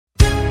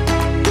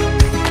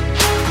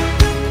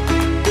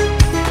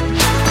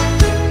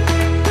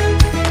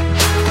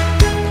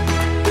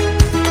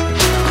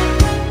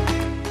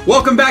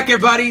Welcome back,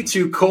 everybody,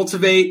 to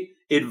Cultivate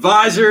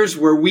Advisors,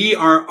 where we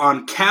are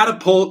on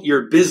Catapult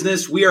Your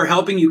Business. We are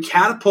helping you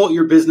catapult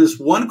your business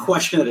one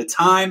question at a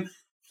time.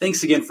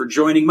 Thanks again for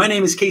joining. My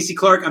name is Casey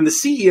Clark. I'm the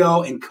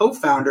CEO and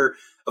co-founder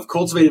of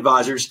Cultivate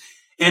Advisors,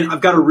 and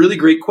I've got a really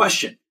great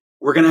question.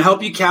 We're going to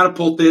help you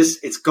catapult this.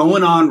 It's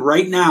going on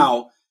right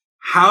now.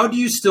 How do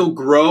you still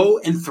grow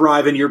and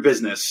thrive in your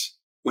business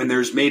when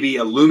there's maybe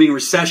a looming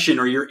recession,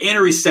 or you're in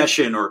a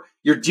recession, or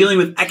you're dealing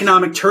with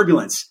economic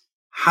turbulence?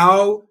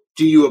 How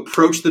do you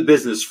approach the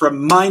business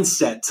from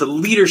mindset to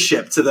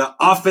leadership to the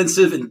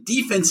offensive and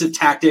defensive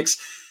tactics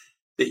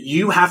that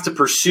you have to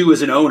pursue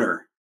as an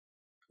owner?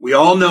 We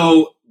all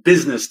know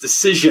business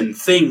decision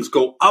things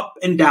go up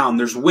and down.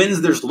 There's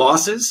wins, there's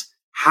losses.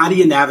 How do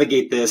you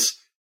navigate this?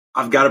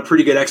 I've got a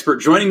pretty good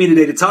expert joining me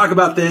today to talk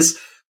about this.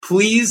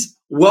 Please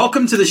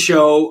welcome to the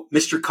show,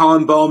 Mr.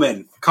 Colin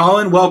Bowman.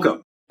 Colin,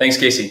 welcome. Thanks,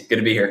 Casey. Good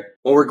to be here.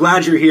 Well, we're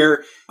glad you're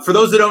here. For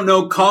those that don't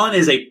know, Colin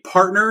is a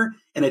partner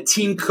and a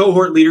team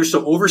cohort leader,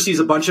 so oversees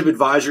a bunch of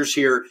advisors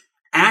here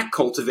at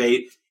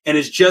Cultivate and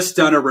has just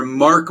done a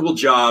remarkable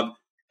job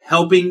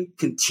helping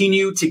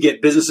continue to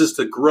get businesses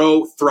to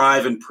grow,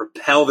 thrive, and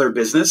propel their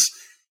business.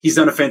 He's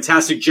done a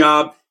fantastic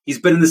job. He's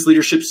been in this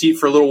leadership seat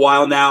for a little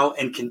while now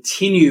and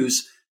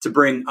continues to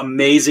bring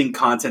amazing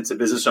content to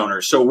business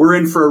owners. So we're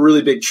in for a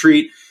really big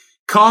treat.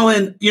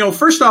 Colin,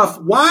 first off,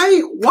 why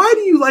do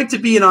you like to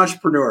be an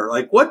entrepreneur?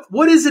 Like,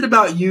 what is it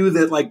about you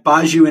that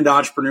buys you into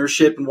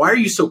entrepreneurship, and why are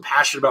you so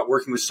passionate about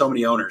working with so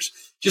many owners?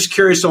 Just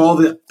curious, so all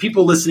the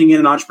people listening in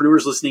and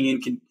entrepreneurs listening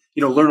in can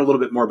learn a little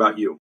bit more about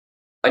you.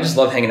 I just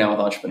love hanging out with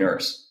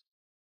entrepreneurs.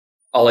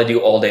 All I do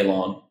all day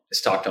long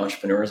is talk to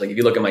entrepreneurs. Like, if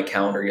you look at my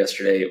calendar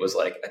yesterday, it was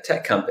like a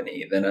tech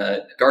company, then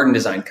a garden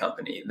design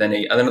company, then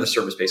another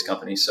service-based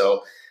company.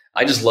 So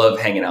I just love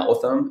hanging out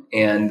with them.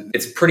 And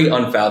it's pretty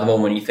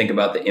unfathomable when you think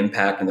about the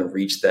impact and the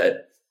reach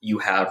that you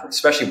have,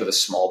 especially with a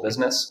small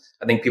business.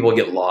 I think people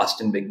get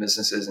lost in big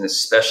businesses, and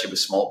especially with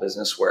small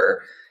business,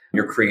 where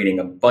you're creating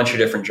a bunch of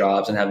different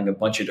jobs and having a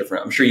bunch of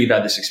different, I'm sure you've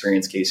had this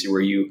experience, Casey,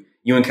 where you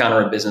encounter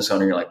a business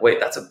owner and you're like, wait,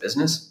 that's a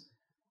business?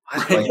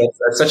 Right. Like,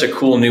 that's such a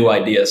cool new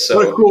idea. So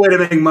what a cool way to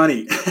make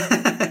money.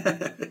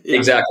 Yeah.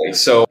 Exactly.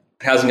 So it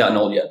hasn't gotten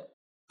old yet.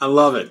 I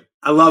love it.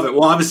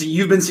 Well, obviously,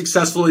 you've been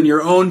successful in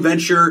your own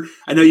venture.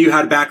 I know you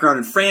had a background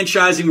in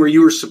franchising where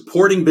you were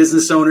supporting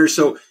business owners.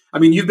 So,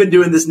 you've been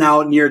doing this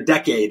now near a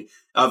decade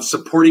of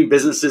supporting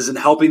businesses and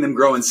helping them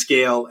grow and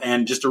scale,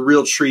 and just a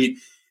real treat.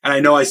 And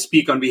I know I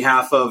speak on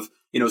behalf of,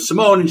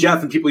 Simone and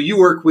Jeff and people you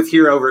work with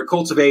here over at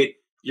Cultivate.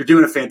 You're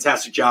doing a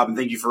fantastic job, and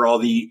thank you for all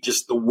the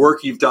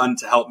work you've done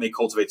to help make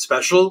Cultivate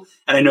special.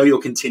 And I know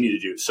you'll continue to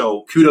do.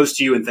 So kudos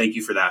to you, and thank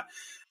you for that.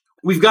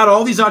 We've got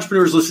all these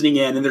entrepreneurs listening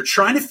in, and they're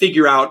trying to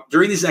figure out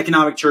during this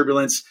economic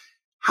turbulence,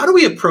 how do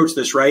we approach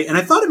this, right? And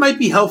I thought it might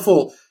be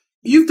helpful.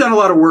 You've done a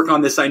lot of work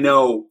on this, I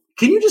know.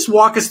 Can you just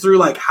walk us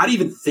through, how do you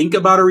even think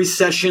about a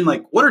recession?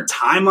 What are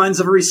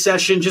timelines of a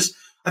recession?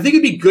 I think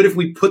it'd be good if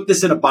we put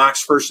this in a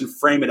box first and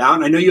frame it out.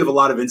 And I know you have a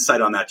lot of insight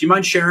on that. Do you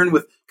mind sharing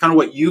with kind of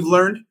what you've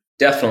learned?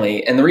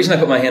 Definitely. And the reason I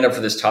put my hand up for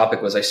this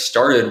topic was I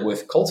started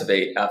with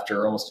Cultivate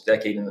after almost a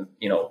decade in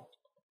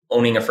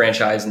owning a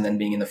franchise and then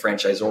being in the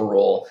franchisor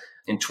role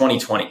in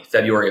 2020,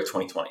 February of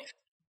 2020,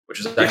 which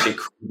was actually a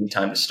crazy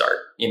time to start,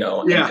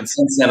 And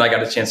since then I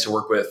got a chance to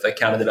work with, I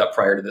counted it up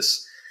prior to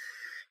this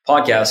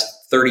podcast,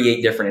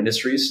 38 different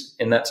industries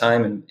in that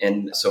time.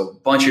 And so a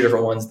bunch of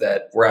different ones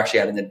that were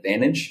actually at an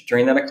advantage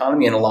during that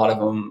economy. And a lot of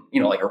them,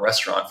 like a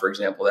restaurant, for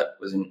example, that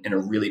was in a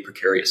really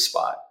precarious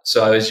spot.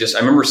 So I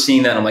remember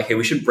seeing that and I'm like, hey,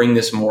 we should bring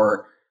this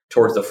more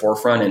towards the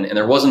forefront. And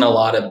there wasn't a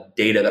lot of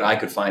data that I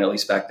could find, at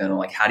least back then,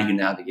 on how do you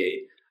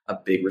navigate a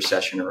big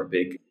recession or a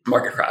big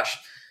market crash?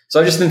 So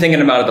I've just been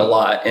thinking about it a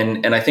lot.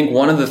 And I think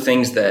one of the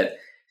things that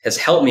has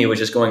helped me was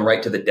just going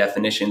right to the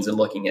definitions and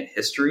looking at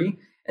history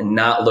and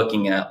not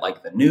looking at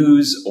the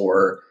news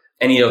or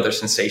any other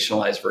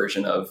sensationalized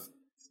version of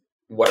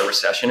what a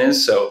recession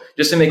is. So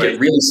just to make it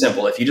really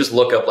simple, if you just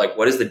look up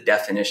what is the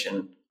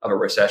definition of a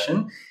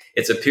recession,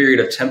 it's a period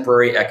of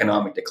temporary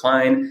economic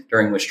decline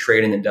during which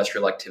trade and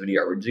industrial activity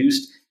are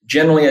reduced,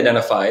 generally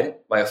identified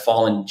by a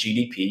fall in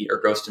GDP or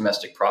gross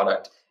domestic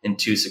product in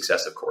 2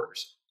 successive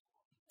quarters.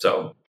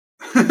 So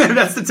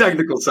that's the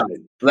technical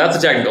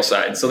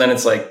side. So then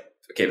it's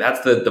okay,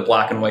 that's the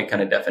black and white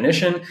kind of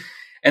definition.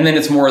 And then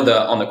it's more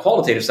on the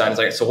qualitative side.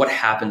 It's so what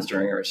happens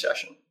during a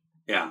recession?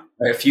 Yeah.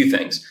 A few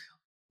things.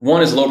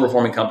 One is low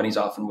performing companies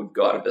often would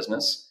go out of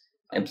business.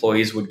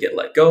 Employees would get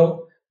let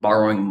go.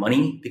 Borrowing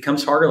money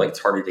becomes harder. It's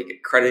harder to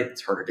get credit.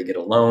 It's harder to get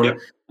a loan. Yep.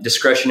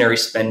 Discretionary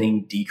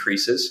spending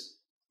decreases.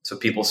 So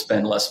people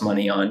spend less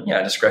money on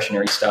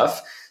discretionary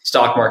stuff.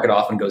 Stock market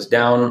often goes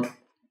down.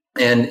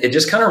 And it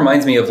just kind of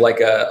reminds me of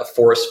a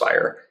forest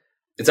fire.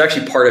 It's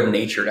actually part of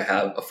nature to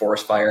have a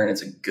forest fire, and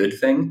it's a good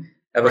thing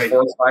to have a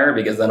forest fire,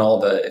 because then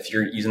if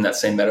you're using that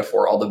same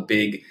metaphor, all the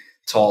big,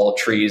 tall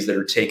trees that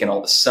are taking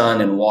all the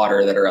sun and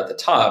water that are at the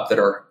top that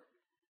are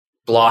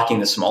blocking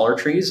the smaller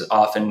trees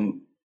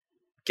often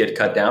get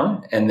cut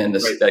down. And then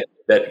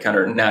that kind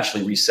of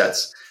naturally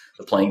resets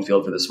the playing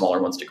field for the smaller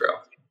ones to grow.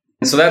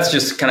 And so that's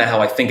just kind of how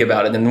I think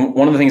about it. And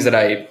one of the things that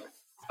I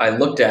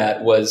looked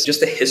at was just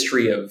the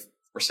history of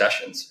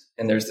recessions.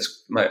 And there's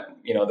this,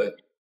 the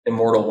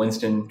immortal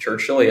Winston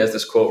Churchill, he has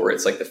this quote where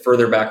it's like, the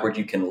further backward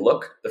you can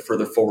look, the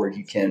further forward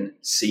you can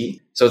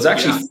see. So it's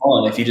actually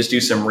fun if you just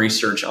do some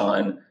research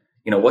on,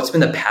 what's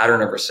been the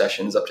pattern of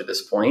recessions up to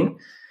this point.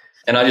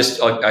 And I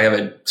have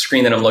a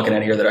screen that I'm looking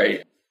at here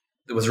that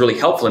was really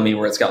helpful to me,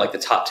 where it's got like the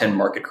top 10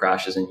 market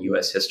crashes in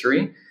US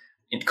history.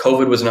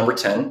 COVID was number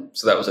 10.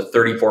 So that was a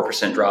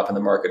 34% drop in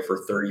the market for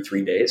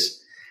 33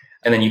 days.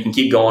 And then you can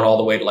keep going all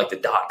the way to like the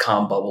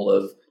dot-com bubble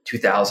of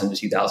 2000 to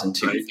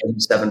 2002, right.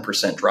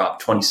 37% drop,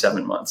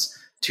 27 months.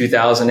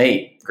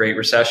 2008, Great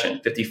Recession,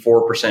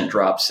 54%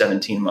 drop,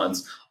 17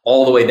 months,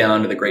 all the way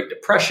down to the Great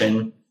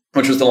Depression,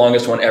 which was the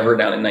longest one ever,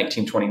 down in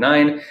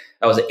 1929.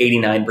 That was an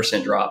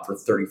 89% drop for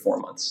 34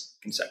 months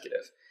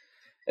consecutive.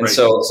 And right.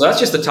 so that's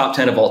just the top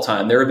 10 of all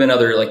time. There have been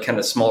other like kind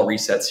of small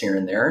resets here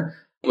and there.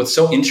 What's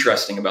so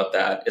interesting about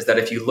that is that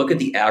if you look at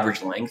the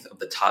average length of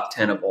the top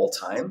 10 of all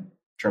time,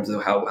 in terms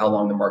of how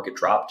long the market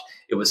dropped,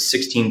 it was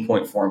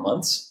 16.4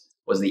 months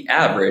was the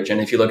average. And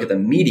if you look at the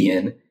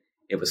median,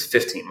 it was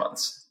 15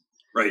 months.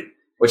 Right.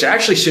 Which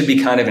actually should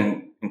be kind of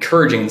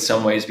encouraging in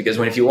some ways, because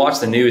if you watch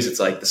the news, it's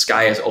like the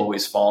sky is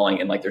always falling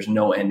and like there's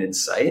no end in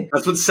sight.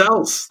 That's what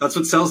sells. That's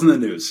what sells in the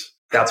news.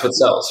 That's what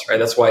sells, right?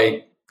 That's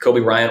why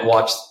Kobe Bryant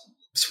watched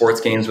sports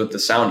games with the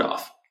sound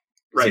off.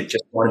 Right. He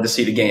just wanted to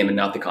see the game and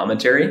not the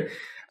commentary.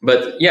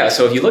 But yeah,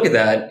 so if you look at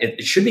that,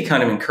 it should be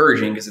kind of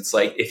encouraging, because it's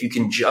like, if you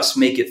can just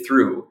make it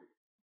through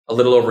a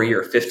little over a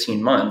year,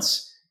 15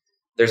 months,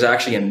 there's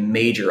actually a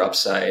major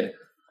upside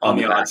on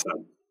the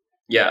backside.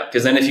 Yeah,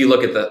 because then if you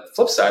look at the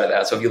flip side of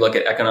that, so if you look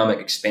at economic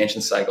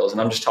expansion cycles,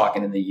 and I'm just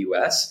talking in the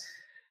US,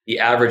 the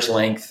average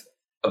length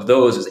of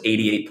those is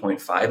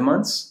 88.5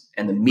 months,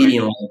 and the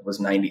median length was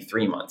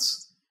 93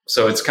 months.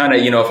 So it's kind of,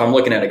 if I'm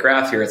looking at a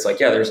graph here, it's like,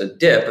 yeah, there's a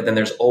dip, but then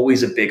there's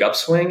always a big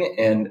upswing.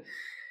 And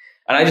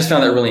I just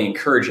found that really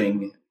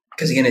encouraging,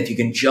 because again, if you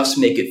can just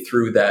make it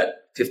through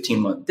that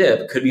 15-month dip,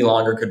 it could be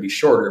longer, could be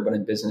shorter, but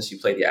in business, you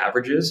play the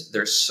averages.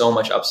 There's so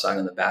much upside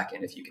on the back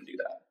end if you can do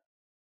that.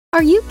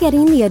 Are you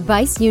getting the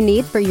advice you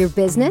need for your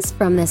business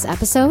from this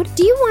episode?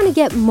 Do you want to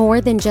get more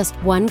than just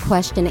one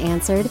question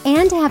answered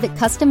and have it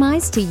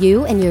customized to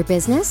you and your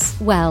business?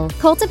 Well,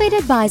 Cultivate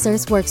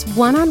Advisors works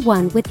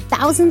one-on-one with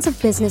thousands of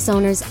business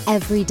owners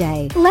every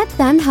day. Let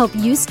them help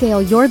you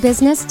scale your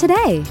business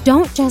today.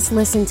 Don't just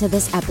listen to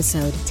this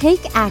episode.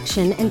 Take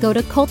action and go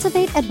to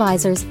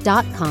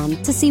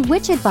cultivateadvisors.com to see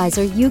which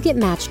advisor you get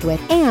matched with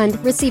and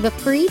receive a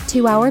free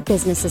 2-hour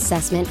business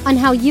assessment on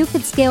how you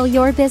could scale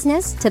your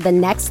business to the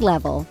next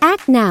level.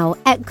 Act now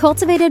at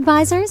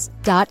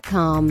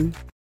cultivateadvisors.com.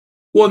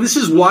 Well, this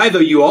is why,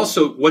 though,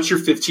 what's your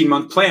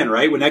 15-month plan,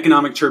 right? When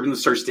economic turbulence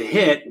starts to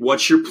hit,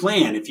 what's your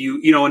plan? If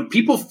and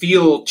people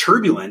feel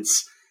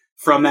turbulence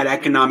from that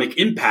economic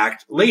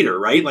impact later,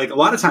 right? Like a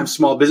lot of times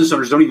small business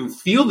owners don't even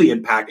feel the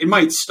impact. It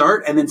might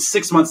start, and then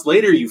 6 months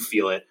later, you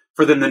feel it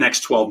for then the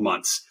next 12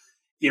 months,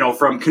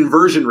 from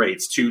conversion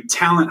rates to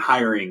talent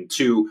hiring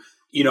to,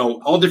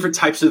 all different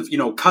types of,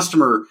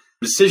 customer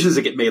decisions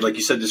that get made, like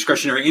you said,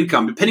 discretionary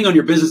income, depending on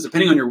your business,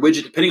 depending on your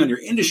widget, depending on your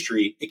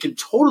industry, it can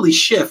totally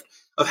shift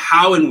of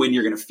how and when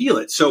you're going to feel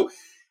it. So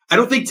I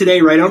don't think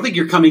today, right? I don't think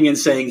you're coming in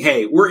saying,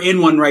 hey, we're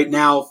in one right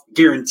now,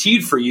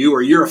 guaranteed for you,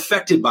 or you're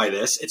affected by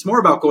this. It's more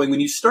about going,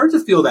 when you start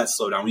to feel that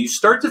slowdown, when you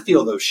start to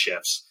feel those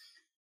shifts,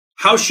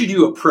 how should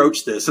you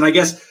approach this? And I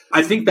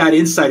think that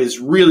insight is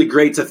really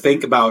great to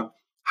think about.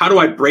 How do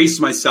I brace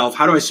myself?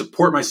 How do I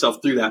support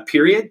myself through that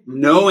period,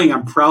 knowing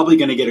I'm probably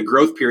going to get a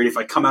growth period if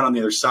I come out on the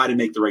other side and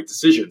make the right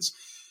decisions?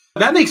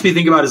 That makes me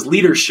think about is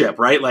leadership,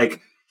 right? Like,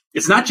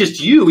 it's not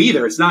just you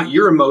either. It's not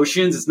your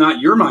emotions. It's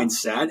not your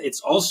mindset. It's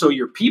also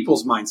your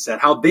people's mindset,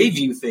 how they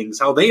view things,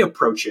 how they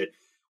approach it.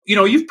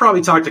 You've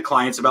probably talked to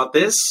clients about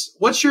this.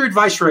 What's your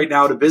advice right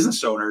now to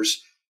business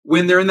owners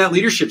when they're in that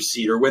leadership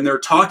seat, or when they're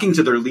talking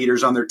to their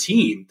leaders on their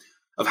team,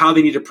 of how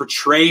they need to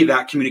portray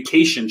that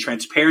communication,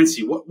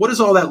 transparency? What does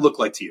all that look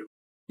like to you?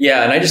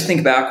 Yeah. And I just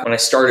think back when I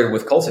started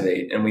with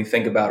Cultivate, and we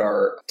think about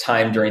our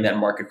time during that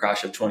market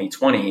crash of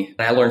 2020.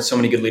 And I learned so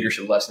many good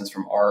leadership lessons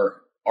from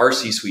our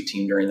C-suite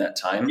team during that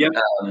time. Yep.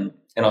 And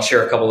I'll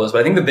share a couple of those.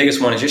 But I think the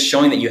biggest one is just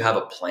showing that you have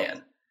a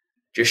plan.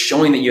 Just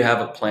showing that you have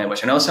a plan,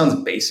 which I know sounds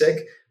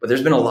basic, but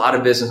there's been a lot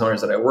of business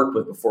owners that I worked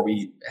with before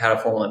we had a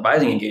formal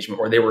advising engagement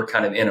where they were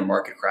kind of in a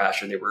market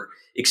crash, or they were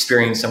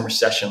experiencing some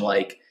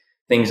recession-like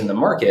things in the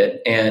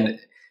market, and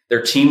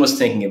their team was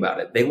thinking about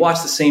it. They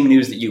watch the same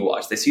news that you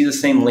watch. They see the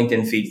same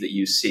LinkedIn feeds that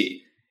you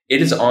see.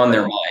 It is on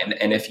their mind.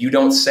 And if you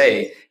don't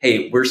say,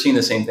 hey, we're seeing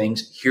the same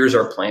things, here's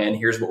our plan,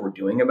 here's what we're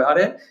doing about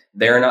it,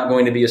 they're not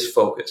going to be as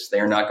focused.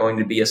 They're not going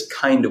to be as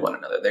kind to one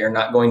another. They're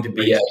not going to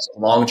be as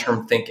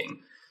long-term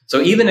thinking. So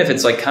even if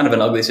it's like kind of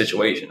an ugly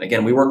situation,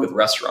 again, we work with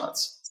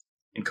restaurants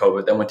in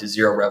COVID that went to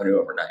zero revenue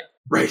overnight.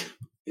 Right.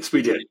 Yes,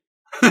 we did.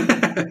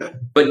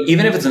 But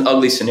even if it's an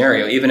ugly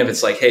scenario, even if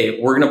it's like, hey,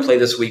 we're going to play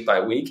this week by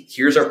week.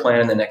 Here's our plan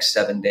in the next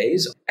 7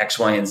 days, X,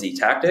 Y, and Z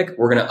tactic.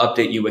 We're going to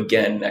update you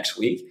again next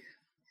week.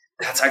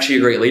 that's actually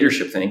a great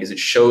leadership thing, because it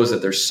shows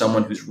that there's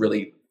someone who's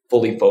really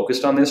fully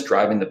focused on this,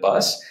 driving the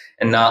bus,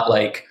 and not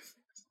like,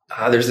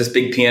 there's this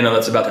big piano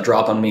that's about to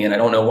drop on me and I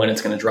don't know when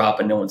it's going to drop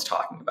and no one's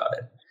talking about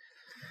it.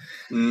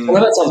 I know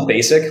that sounds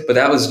basic, but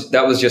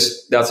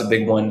that's a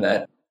big one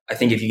that I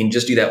think if you can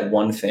just do that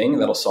one thing,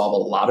 that'll solve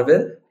a lot of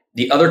it.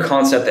 The other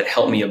concept that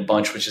helped me a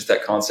bunch was just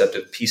that concept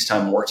of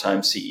peacetime,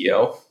 wartime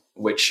CEO,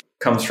 which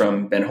comes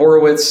from Ben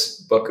Horowitz'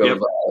 book of,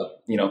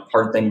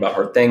 Hard Thing About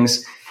Hard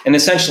Things. And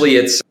essentially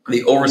it's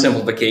the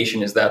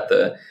oversimplification is that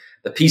the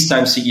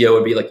peacetime CEO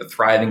would be like the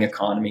thriving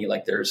economy.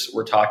 Like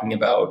we're talking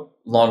about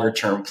longer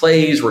term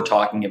plays. We're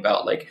talking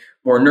about like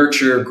more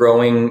nurture,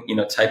 growing,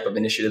 type of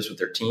initiatives with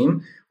their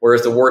team.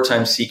 Whereas the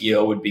wartime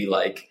CEO would be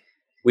like,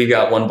 we've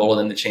got one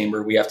bullet in the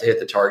chamber. We have to hit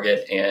the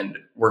target and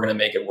we're going to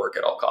make it work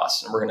at all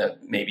costs. And we're going to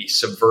maybe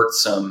subvert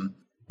some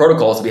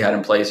protocols that we had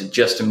in place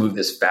just to move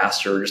this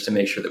faster, just to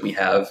make sure that we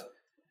have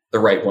the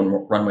right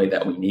runway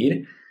that we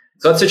need.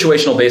 So that's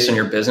situational based on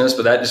your business,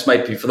 but that just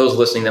might be, for those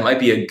listening, that might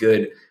be a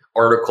good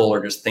article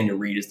or just thing to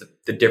read, is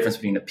the difference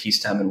between a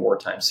peacetime and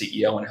wartime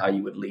CEO and how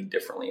you would lead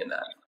differently in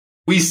that.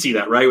 We see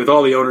that, right? With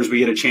all the owners we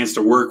get a chance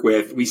to work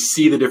with, we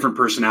see the different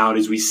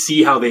personalities. We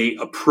see how they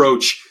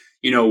approach,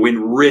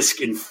 when risk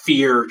and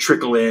fear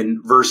trickle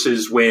in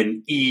versus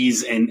when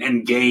ease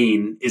and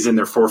gain is in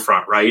their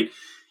forefront, right?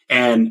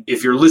 And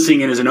if you're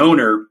listening in as an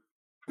owner,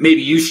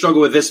 maybe you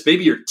struggle with this,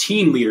 maybe your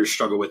team leaders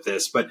struggle with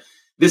this, but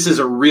this is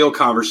a real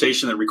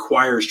conversation that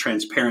requires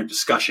transparent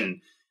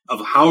discussion of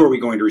how are we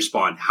going to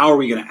respond? How are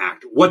we going to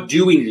act? What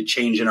do we need to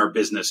change in our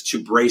business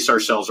to brace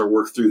ourselves or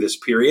work through this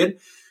period?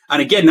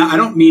 And again, I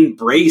don't mean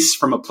brace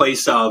from a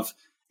place of,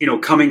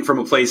 coming from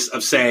a place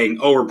of saying,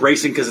 oh, we're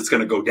bracing because it's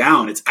going to go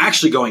down. It's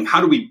actually going, how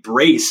do we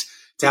brace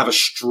to have a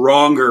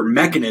stronger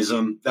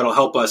mechanism that'll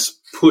help us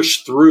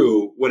push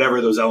through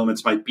whatever those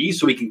elements might be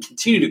so we can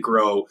continue to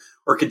grow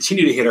or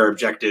continue to hit our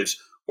objectives,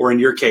 or in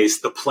your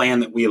case, the plan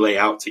that we lay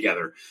out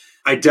together.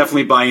 I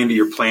definitely buy into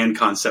your plan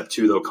concept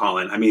too, though,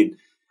 Colin. I mean,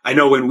 I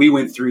know when we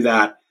went through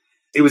that,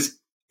 it was,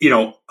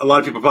 a lot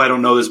of people probably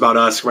don't know this about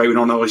us, right? We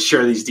don't always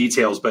share these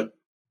details, but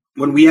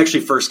when we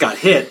actually first got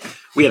hit,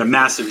 we had a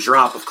massive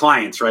drop of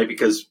clients, right?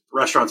 Because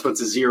restaurants went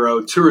to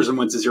zero, tourism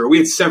went to zero. We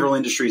had several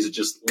industries that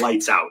just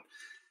lights out.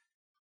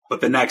 But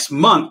the next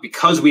month,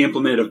 because we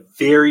implemented a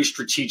very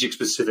strategic,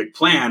 specific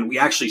plan, we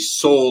actually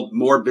sold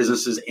more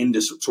businesses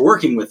into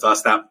working with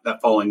us that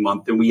following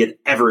month than we had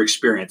ever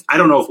experienced. I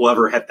don't know if we'll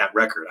ever hit that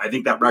record. I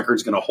think that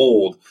record's going to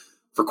hold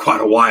for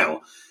quite a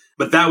while.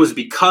 But that was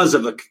because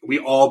of we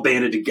all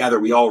banded together.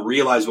 We all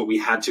realized what we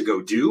had to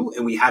go do,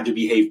 and we had to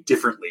behave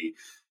differently.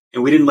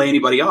 And we didn't lay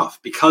anybody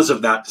off because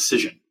of that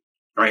decision,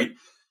 right?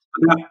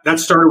 That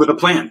started with a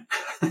plan.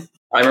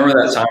 I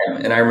remember that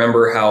time. And I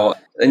remember how,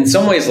 in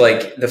some ways,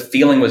 like the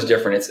feeling was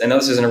different. I know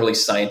this isn't a really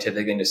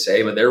scientific thing to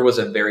say, but there was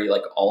a very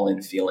like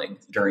all-in feeling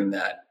during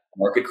that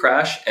market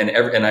crash. And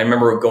I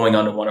remember going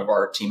on to one of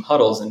our team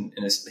huddles and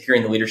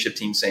hearing the leadership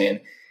team saying,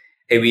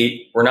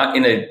 hey, we're not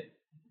in a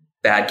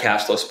bad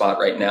cash flow spot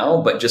right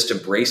now, but just to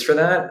brace for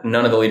that,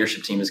 none of the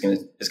leadership team is going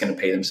to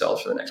pay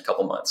themselves for the next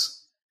couple months.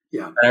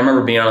 Yeah. And I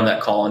remember being on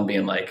that call and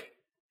being like,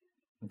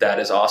 that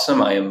is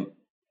awesome. I am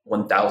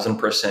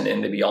 1000%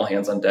 in to be all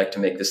hands on deck to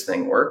make this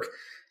thing work.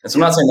 And so I'm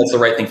not saying that's the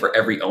right thing for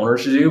every owner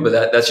to do, but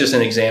that's just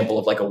an example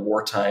of like a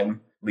wartime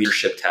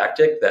leadership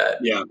tactic that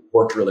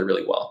worked really,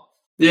 really well.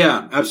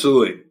 Yeah,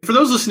 absolutely. For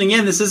those listening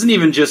in, this isn't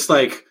even just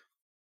like,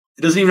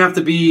 it doesn't even have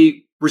to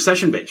be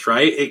recession based,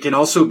 right? It can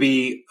also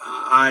be,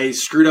 I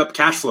screwed up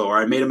cash flow or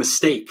I made a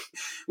mistake.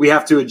 We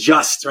have to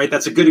adjust, right?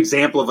 That's a good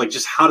example of like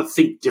just how to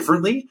think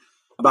differently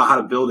about how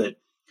to build it.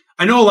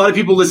 I know a lot of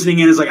people listening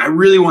in is like, I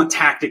really want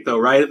tactic though,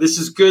 right? This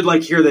is good.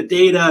 Like here are the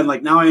data. And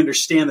like, now I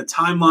understand the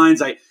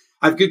timelines. I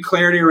have good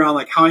clarity around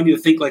like how I need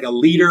to think like a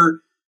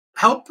leader.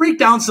 Help break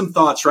down some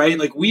thoughts, right?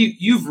 Like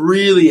you've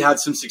really had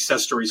some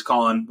success stories,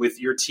 Colin, with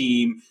your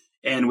team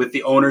and with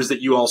the owners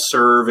that you all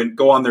serve and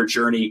go on their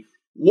journey.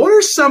 What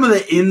are some of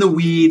the in the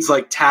weeds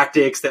like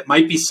tactics that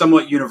might be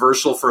somewhat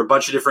universal for a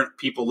bunch of different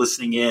people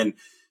listening in?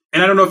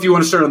 And I don't know if you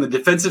want to start on the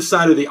defensive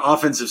side or the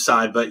offensive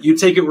side, but you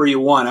take it where you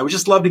want. I would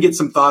just love to get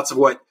some thoughts of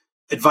what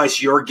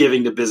advice you're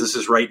giving to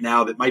businesses right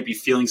now that might be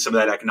feeling some of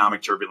that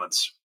economic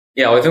turbulence.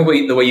 Yeah, well, I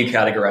think the way you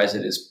categorize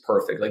it is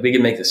perfect. Like we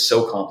can make this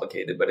so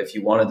complicated, but if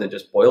you wanted to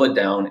just boil it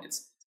down,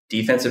 it's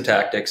defensive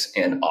tactics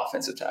and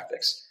offensive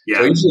tactics. Yeah.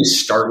 So I usually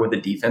start with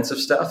the defensive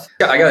stuff.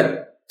 I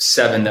got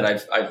 7 that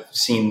I've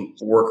seen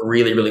work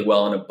really, really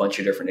well in a bunch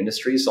of different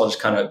industries. So I'll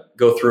just kind of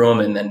go through them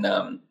and then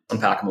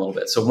unpack them a little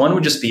bit. So one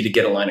would just be to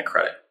get a line of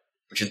credit,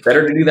 which is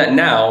better to do that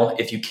now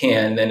if you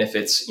can than if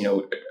it's,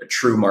 a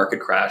true market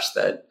crash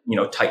that,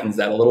 tightens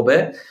that a little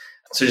bit.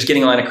 So just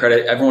getting a line of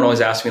credit, everyone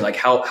always asks me like,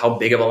 how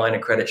big of a line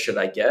of credit should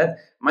I get?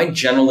 My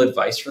general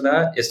advice for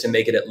that is to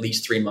make it at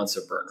least 3 months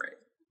of burn rate.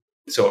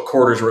 So a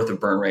quarter's worth of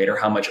burn rate or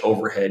how much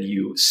overhead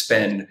you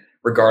spend,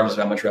 regardless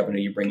of how much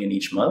revenue you bring in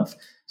each month.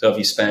 So if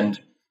you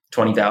spend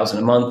 $20,000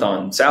 a month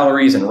on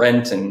salaries and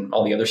rent and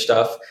all the other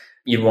stuff,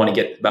 you'd want to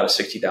get about a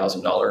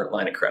 $60,000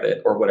 line of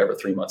credit or whatever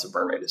 3 months of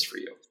burn rate is for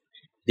you.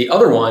 The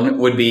other one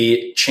would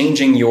be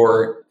changing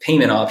your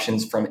payment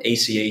options from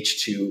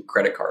ACH to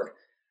credit card.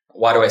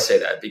 Why do I say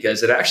that?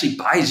 Because it actually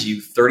buys you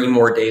 30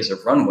 more days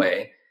of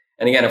runway.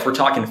 And again, if we're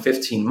talking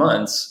 15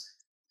 months,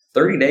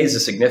 30 days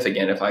is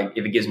significant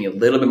if it gives me a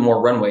little bit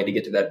more runway to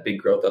get to that big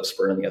growth up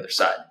spurt on the other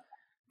side,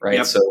 right?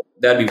 Yep. So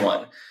that'd be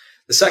one.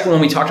 The second one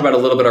we talked about a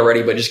little bit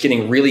already, but just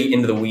getting really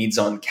into the weeds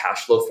on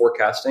cash flow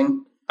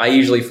forecasting. I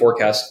usually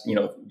forecast,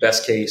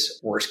 best case,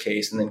 worst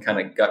case, and then kind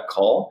of gut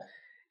call.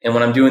 And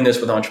when I'm doing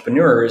this with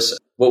entrepreneurs,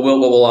 what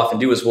we'll often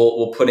do is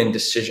we'll put in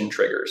decision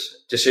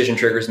triggers. Decision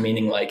triggers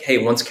meaning like, hey,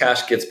 once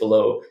cash gets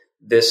below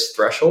this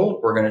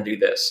threshold, we're going to do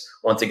this.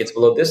 Once it gets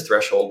below this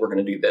threshold, we're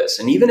going to do this.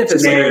 And even if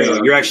it's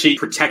you're actually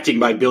protecting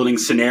by building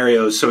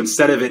scenarios. So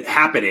instead of it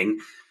happening,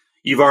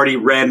 you've already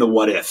ran the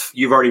what if.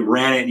 You've already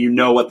ran it and you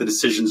know what the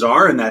decisions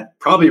are. And that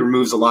probably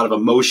removes a lot of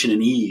emotion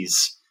and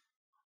ease,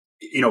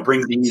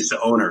 brings ease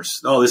to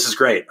owners. Oh, this is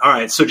great. All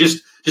right. So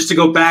just to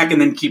go back and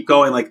then keep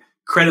going, like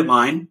credit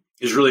line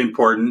is really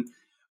important.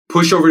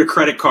 Push over to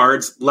credit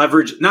cards,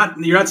 leverage.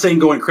 You're not saying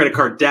go in credit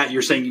card debt.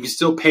 You're saying you can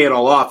still pay it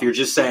all off. You're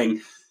just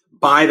saying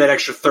buy that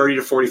extra 30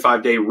 to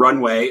 45 day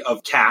runway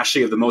of cash. So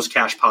you have the most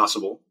cash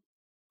possible,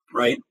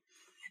 right?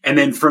 And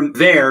then from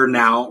there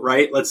now,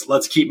 right,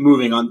 let's keep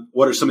moving on.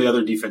 What are some of the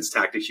other defense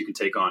tactics you can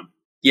take on?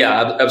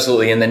 Yeah,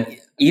 absolutely. And then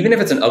even if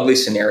it's an ugly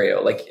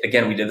scenario, like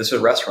again, we did this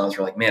with restaurants.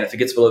 We're like, man, if it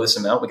gets below this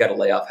amount, we got to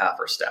lay off half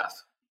our staff.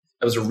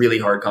 That was a really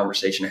hard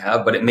conversation to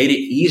have, but it made it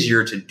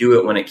easier to do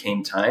it when it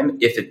came time,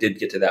 if it did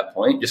get to that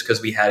point, just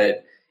because we had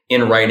it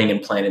in writing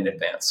and planned in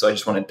advance. So I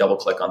just want to double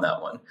click on that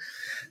one.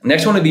 The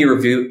next one would be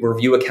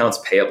review accounts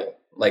payable.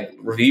 Like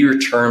review your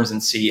terms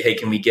and see, hey,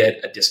 can we get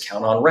a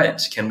discount on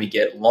rent? Can we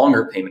get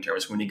longer payment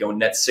terms when you go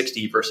net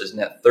 60 versus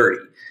net 30?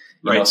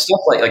 Stuff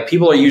like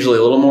people are usually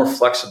a little more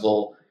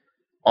flexible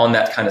on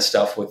that kind of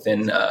stuff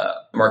within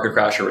market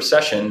crash or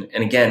recession.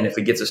 And again, if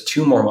it gets us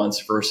 2 more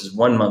months versus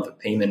 1 month of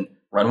payment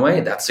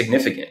runway, that's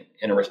significant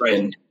in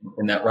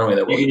that runway.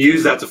 That you can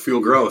use that to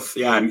fuel growth,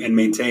 and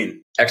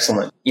maintain.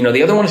 Excellent.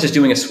 The other one is just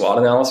doing a SWOT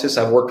analysis.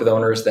 I've worked with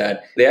owners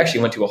that they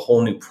actually went to a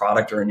whole new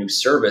product or a new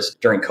service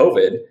during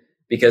COVID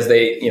because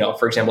they,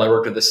 for example, I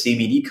worked with a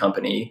CBD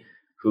company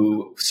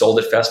who sold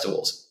at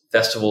festivals.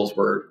 Festivals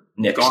were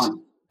nixed.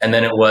 Gone. And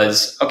then it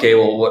was, okay,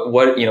 well,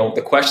 what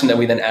the question that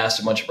we then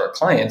asked a bunch of our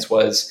clients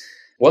was,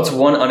 what's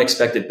one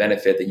unexpected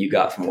benefit that you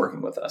got from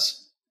working with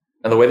us?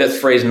 And the way that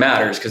phrase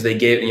matters, because they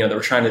gave, they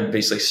were trying to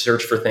basically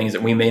search for things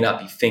that we may not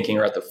be thinking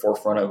are at the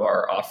forefront of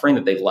our offering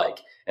that they like.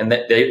 And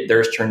that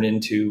theirs turned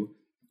into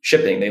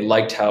shipping. They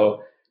liked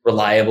how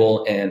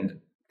reliable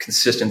and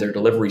consistent their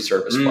delivery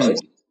service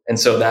was. And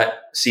so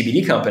that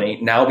CBD company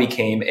now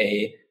became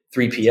a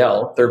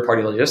 3PL,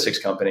 third-party logistics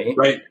company,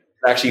 right?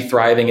 Actually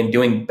thriving and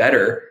doing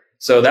better.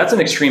 So that's an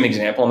extreme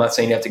example. I'm not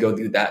saying you have to go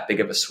do that big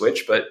of a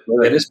switch, but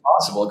it is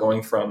possible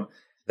going from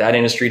that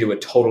industry to a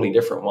totally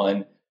different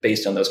one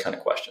based on those kind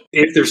of questions.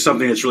 If there's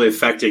something that's really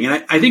affecting.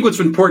 And I think what's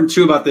important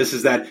too about this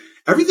is that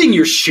everything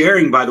you're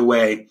sharing, by the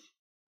way,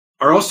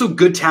 are also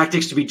good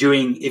tactics to be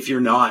doing if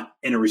you're not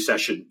in a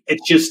recession.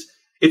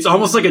 It's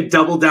almost like a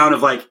double down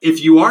of like,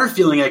 if you are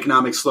feeling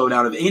economic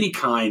slowdown of any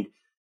kind,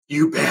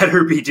 you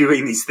better be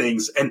doing these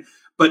things.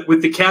 But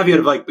with the caveat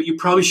of like, but you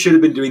probably should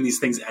have been doing these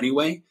things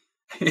anyway,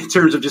 in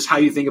terms of just how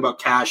you think about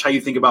cash, how you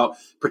think about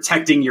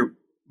protecting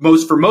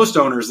for most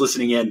owners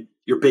listening in,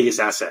 your biggest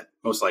asset,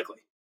 most likely,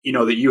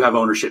 that you have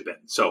ownership in.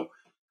 So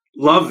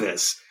love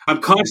this.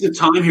 I'm conscious of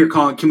time here,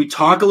 Colin. Can we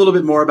talk a little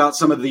bit more about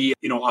some of the,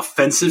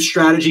 offensive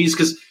strategies?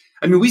 Because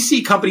we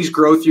see companies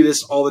grow through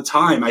this all the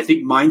time. I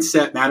think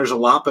mindset matters a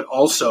lot, but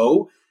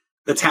also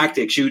the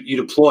tactics you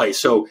deploy.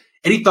 So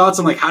any thoughts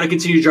on like how to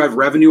continue to drive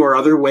revenue or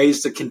other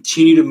ways to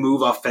continue to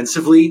move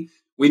offensively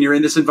when you're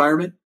in this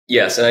environment?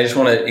 Yes. And I just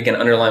want to, again,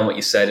 underline what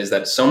you said is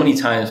that so many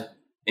times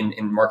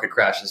in market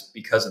crashes,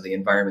 because of the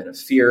environment of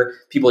fear,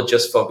 people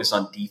just focus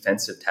on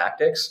defensive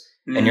tactics.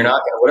 And you're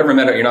not whatever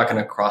matter, you're not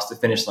going to cross the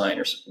finish line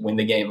or win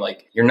the game.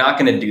 Like you're not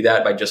going to do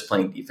that by just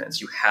playing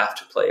defense. You have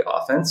to play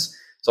offense.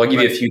 So I'll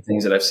give you a few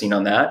things that I've seen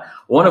on that.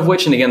 One of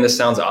which, and again, this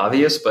sounds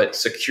obvious, but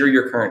secure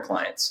your current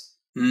clients.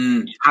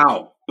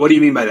 How? What do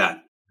you mean by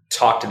that?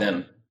 Talk to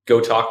them.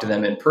 Go talk to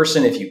them in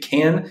person if you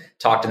can.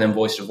 Talk to them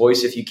voice to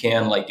voice if you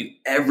can. Like do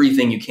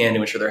everything you can to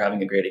ensure they're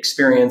having a great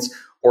experience.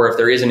 Or if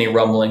there is any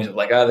rumblings of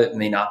like, that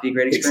may not be a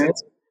great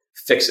experience,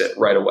 fix it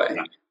right away.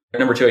 Yeah.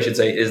 Number 2, I should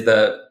say, is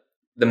the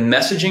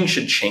messaging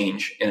should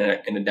change in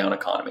a down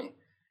economy.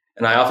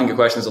 And I often get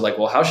questions of like,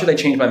 well, how should I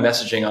change my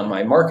messaging on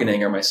my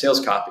marketing or my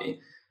sales copy?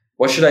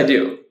 What should I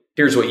do?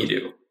 Here's what you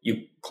do.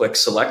 You click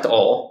select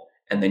all,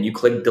 and then you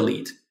click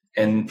delete,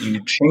 and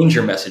you change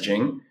your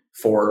messaging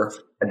for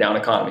a down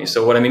economy.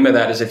 So what I mean by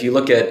that is if you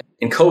look at,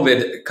 in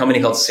COVID, a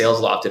company called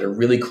SalesLoft did a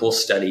really cool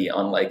study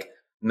on like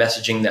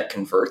messaging that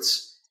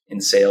converts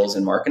in sales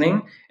and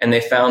marketing. And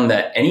they found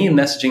that any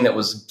messaging that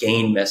was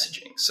gain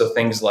messaging, so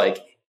things like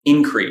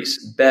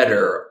increase,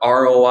 better,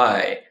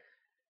 ROI,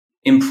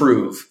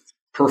 improve,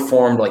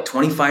 performed like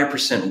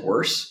 25%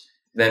 worse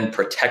than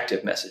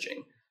protective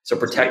messaging. So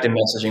protective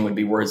messaging would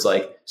be words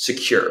like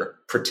secure,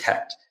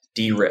 protect,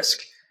 de-risk,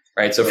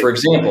 right? So for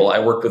example, I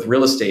worked with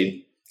real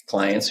estate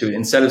clients who,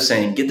 instead of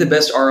saying, get the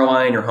best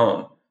ROI in your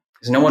home,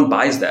 because no one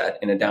buys that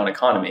in a down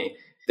economy,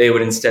 they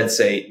would instead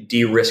say,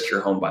 de-risk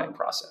your home buying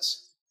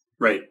process.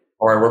 Right.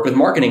 Or I work with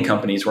marketing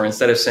companies where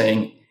instead of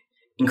saying,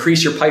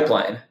 increase your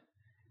pipeline,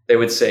 they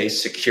would say,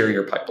 secure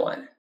your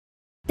pipeline.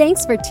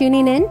 Thanks for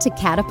tuning in to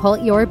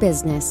Catapult Your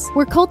Business,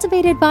 where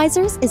Cultivate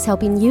Advisors is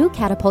helping you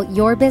catapult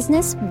your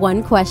business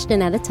one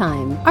question at a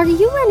time. Are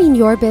you running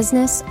your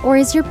business, or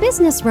is your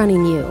business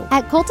running you?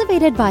 At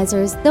Cultivate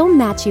Advisors, they'll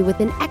match you with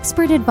an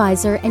expert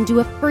advisor and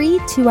do a free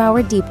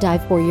 2-hour deep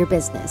dive for your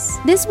business.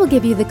 This will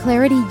give you the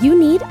clarity you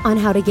need on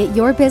how to get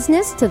your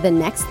business to the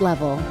next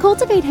level.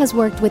 Cultivate has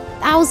worked with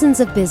thousands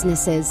of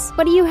businesses.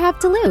 What do you have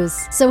to lose?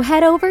 So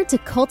head over to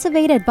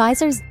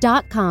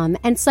cultivateadvisors.com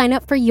and sign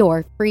up for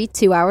your free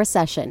 2-hour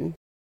session.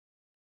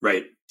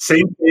 Right.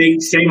 Same thing,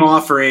 same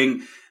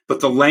offering,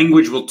 but the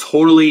language will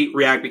totally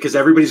react because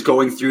everybody's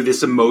going through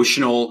this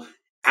emotional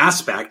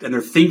aspect and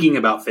they're thinking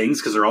about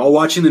things because they're all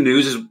watching the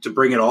news to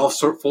bring it all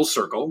full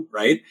circle,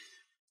 right?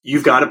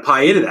 You've got to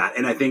pie into that.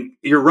 And I think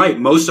you're right.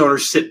 Most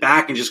owners sit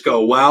back and just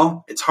go,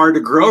 well, it's hard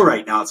to grow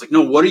right now. It's like,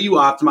 no, what are you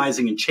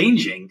optimizing and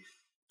changing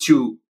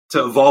to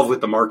evolve with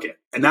the market?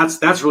 And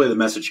that's really the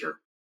message here.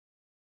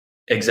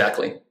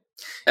 Exactly.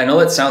 I know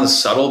that sounds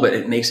subtle, but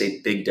it makes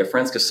a big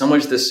difference because so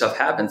much of this stuff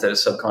happens at a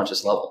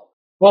subconscious level.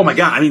 Oh my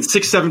God. I mean,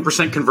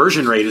 6-7%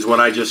 conversion rate is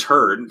what I just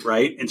heard,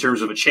 right? In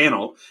terms of a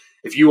channel.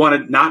 If you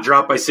want to not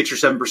drop by 6 or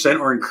 7%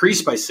 or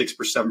increase by 6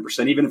 or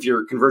 7%, even if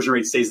your conversion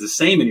rate stays the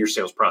same in your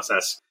sales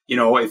process,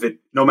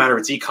 no matter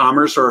if it's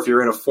e-commerce or if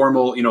you're in a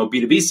formal,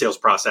 B2B sales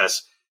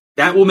process,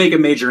 that will make a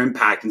major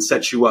impact and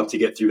set you up to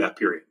get through that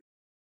period.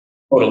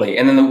 Totally.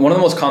 And then one of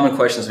the most common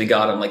questions we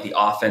got on like the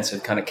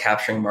offensive kind of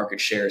capturing market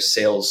share,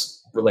 sales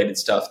related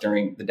stuff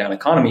during the down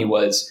economy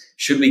was,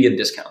 should we give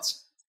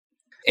discounts?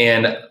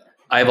 And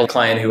I have a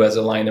client who has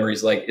a line there where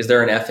he's like, is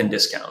there an F in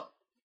discount?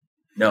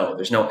 No,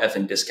 there's no F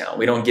in discount.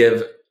 We don't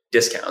give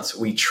discounts.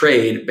 We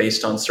trade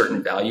based on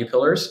certain value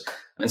pillars.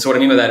 And so what I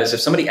mean by that is if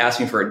somebody asks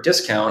me for a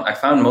discount, I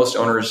found most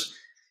owners,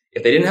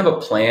 if they didn't have a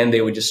plan, they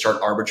would just start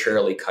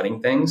arbitrarily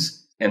cutting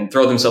things and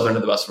throw themselves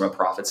under the bus from a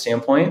profit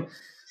standpoint.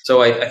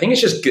 So I think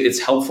it's just good. It's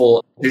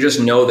helpful to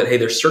just know that, hey,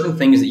 there's certain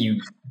things that you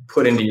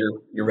put into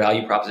your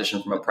value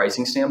proposition from a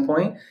pricing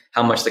standpoint,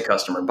 how much the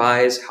customer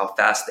buys, how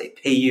fast they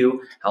pay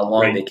you, how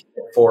long they keep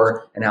it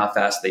for, and how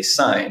fast they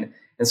sign.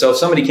 And so if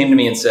somebody came to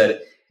me and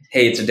said,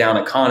 hey, it's a down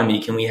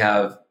economy, can we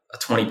have a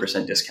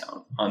 20%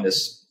 discount on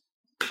this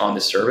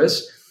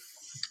service?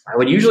 I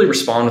would usually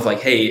respond with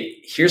like, hey,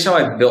 here's how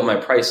I've built my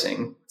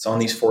pricing. It's on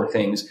these 4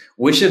 things.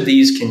 Which of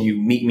these can you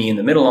meet me in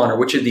the middle on, or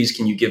which of these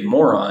can you give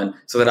more on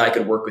so that I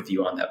could work with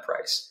you on that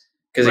price?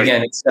 Because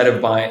again, instead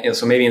of buying a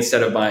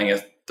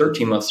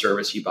 13-month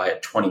service, you buy a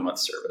 20-month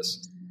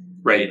service,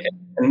 right?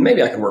 And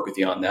maybe I could work with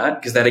you on that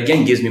because that,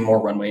 again, gives me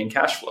more runway and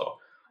cash flow.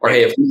 Or,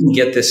 hey, if we can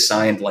get this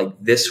signed like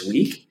this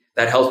week,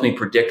 that helps me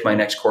predict my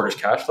next quarter's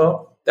cash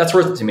flow. That's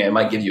worth it to me. I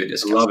might give you a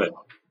discount. I love it.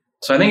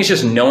 So I think it's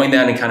just knowing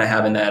that and kind of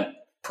having that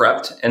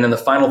prepped. And then the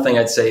final thing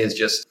I'd say is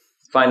just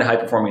find a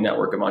high-performing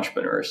network of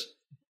entrepreneurs.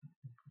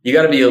 You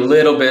got to be a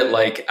little bit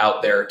like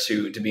out there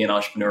to be an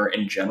entrepreneur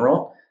in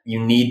general. You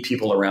need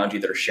people around you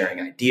that are sharing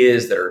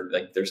ideas, that are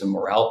like, there's a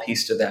morale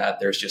piece to that.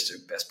 There's just a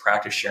best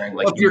practice sharing.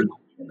 Like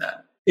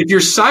if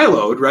you're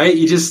siloed, right,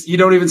 you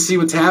don't even see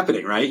what's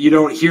happening, right? You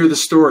don't hear the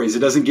stories. It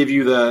doesn't give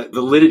you the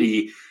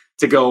validity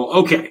to go,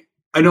 okay,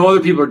 I know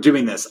other people are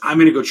doing this. I'm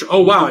going to go,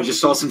 oh, wow, I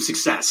just saw some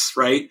success,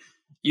 right?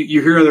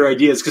 You hear other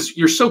ideas because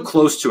you're so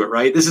close to it,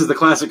 right? This is the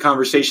classic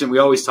conversation we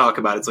always talk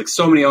about. It's like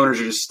so many owners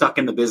are just stuck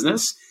in the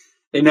business.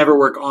 They never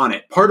work on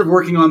it. Part of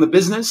working on the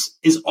business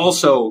is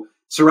also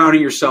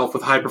surrounding yourself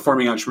with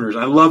high-performing entrepreneurs.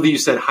 I love that you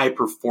said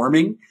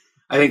high-performing.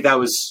 I think that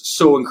was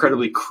so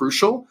incredibly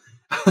crucial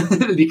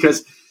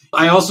because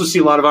I also see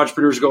a lot of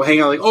entrepreneurs go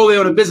hang out like, oh, they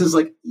own a business.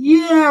 Like,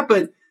 yeah,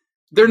 but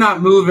they're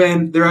not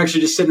moving. They're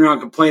actually just sitting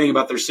around complaining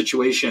about their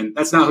situation.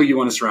 That's not who you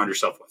want to surround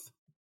yourself with.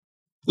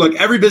 Look,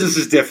 every business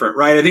is different,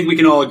 right? I think we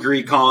can all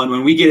agree, Colin,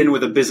 when we get in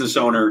with a business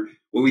owner,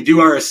 when we do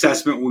our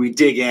assessment, when we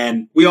dig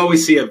in, we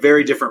always see a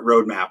very different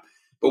roadmap.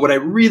 But what I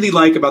really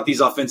like about these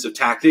offensive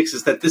tactics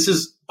is that this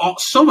is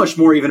so much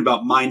more even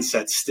about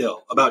mindset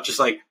still, about just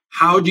like,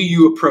 how do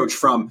you approach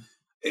from,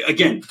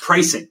 again,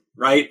 pricing,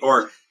 right?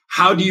 Or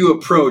how do you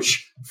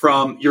approach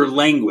from your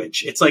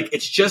language? It's like,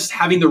 it's just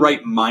having the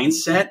right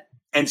mindset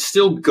and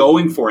still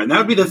going for it. And that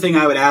would be the thing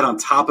I would add on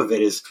top of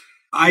it is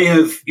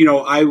I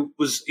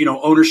was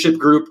ownership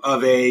group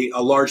of a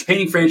large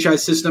painting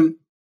franchise system,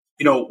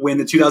 when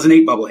the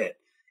 2008 bubble hit.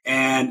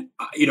 And,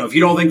 if you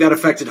don't think that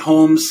affected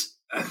homes,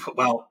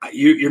 well,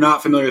 you're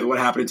not familiar with what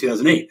happened in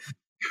 2008,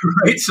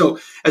 right? So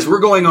as we're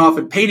going off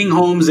and painting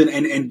homes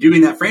and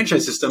doing that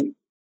franchise system,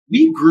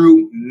 we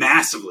grew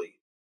massively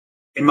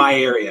in my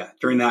area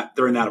during that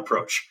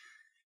approach.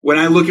 When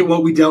I look at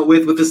what we dealt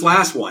with this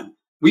last one,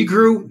 we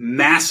grew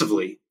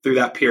massively through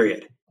that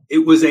period.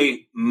 It was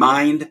a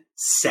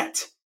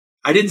mindset.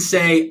 I didn't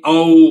say,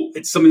 oh,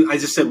 it's something. I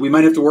just said we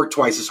might have to work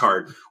twice as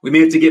hard. We may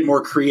have to get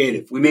more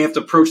creative. We may have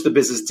to approach the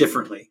business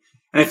differently.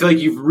 And I feel like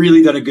you've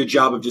really done a good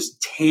job of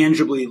just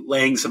tangibly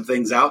laying some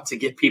things out to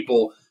get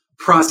people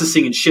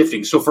processing and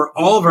shifting. So for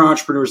all of our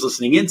entrepreneurs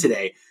listening in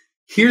today,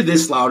 hear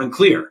this loud and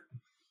clear.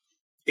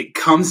 It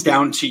comes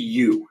down to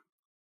you.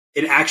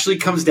 It actually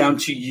comes down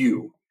to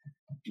you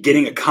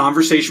getting a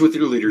conversation with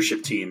your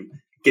leadership team,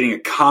 getting a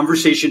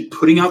conversation,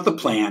 putting out the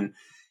plan,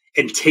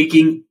 and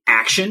taking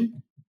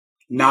action,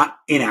 not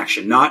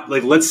inaction. Not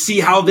like, let's see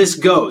how this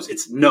goes.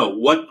 It's no,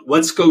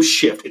 let's go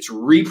shift. It's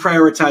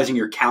reprioritizing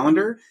your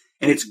calendar,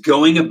 and it's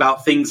going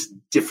about things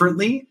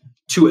differently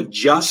to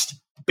adjust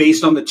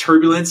based on the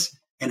turbulence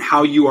and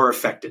how you are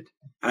affected.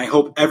 And I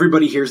hope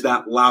everybody hears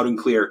that loud and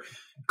clear.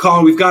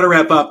 Colin, we've got to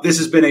wrap up. This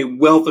has been a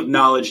wealth of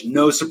knowledge.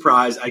 No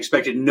surprise. I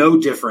expected no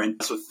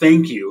different. So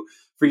thank you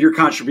for your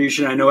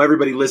contribution. I know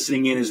everybody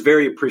listening in is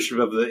very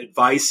appreciative of the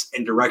advice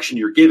and direction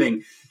you're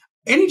giving.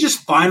 Any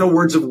just final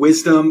words of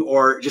wisdom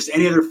or just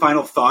any other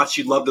final thoughts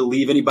you'd love to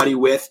leave anybody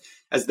with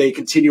as they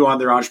continue on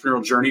their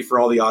entrepreneurial journey for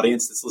all the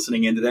audience that's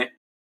listening in today?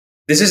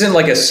 This isn't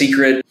like a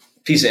secret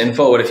piece of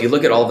info, but if you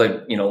look at all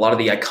the, a lot of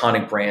the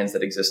iconic brands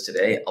that exist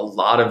today, a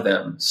lot of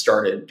them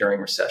started during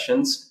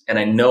recessions. And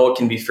I know it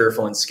can be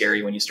fearful and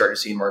scary when you start to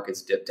see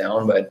markets dip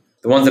down, but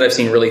the ones that I've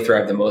seen really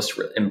thrive the most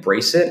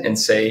embrace it and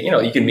say,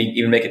 you can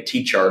even make a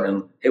T-chart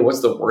and, hey,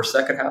 what's the worst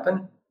that could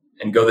happen?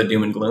 And go the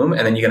doom and gloom.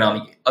 And then you can on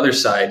the other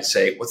side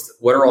say,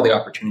 what are all the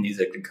opportunities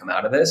that could come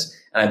out of this?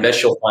 And I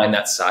bet you'll find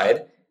that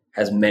side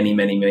has many,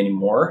 many, many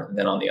more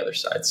than on the other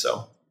side.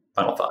 So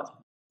final thought.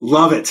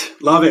 Love it.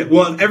 Love it.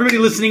 Well, everybody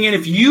listening in,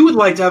 if you would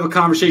like to have a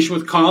conversation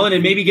with Colin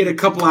and maybe get a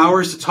couple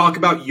hours to talk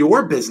about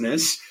your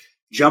business,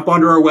 jump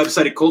onto our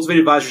website at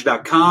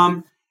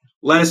cultivateadvisors.com.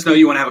 Let us know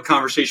you want to have a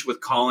conversation with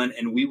Colin,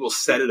 and we will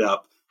set it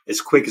up as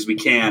quick as we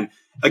can.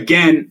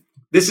 Again,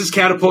 this is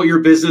Catapult Your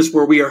Business,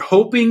 where we are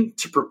hoping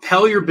to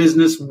propel your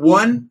business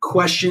one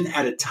question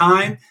at a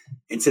time.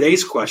 And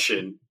today's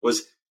question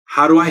was,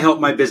 how do I help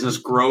my business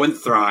grow and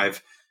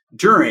thrive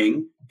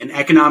during an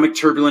economic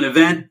turbulent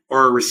event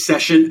or a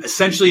recession?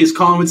 Essentially, as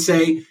Colin would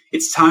say,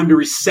 it's time to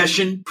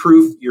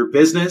recession-proof your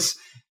business.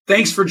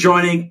 Thanks for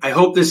joining. I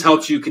hope this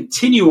helps you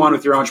continue on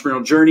with your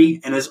entrepreneurial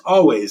journey. And as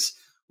always,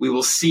 we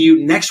will see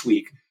you next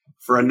week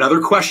for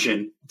another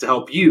question to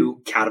help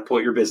you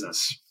catapult your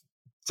business.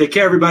 Take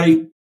care,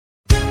 everybody.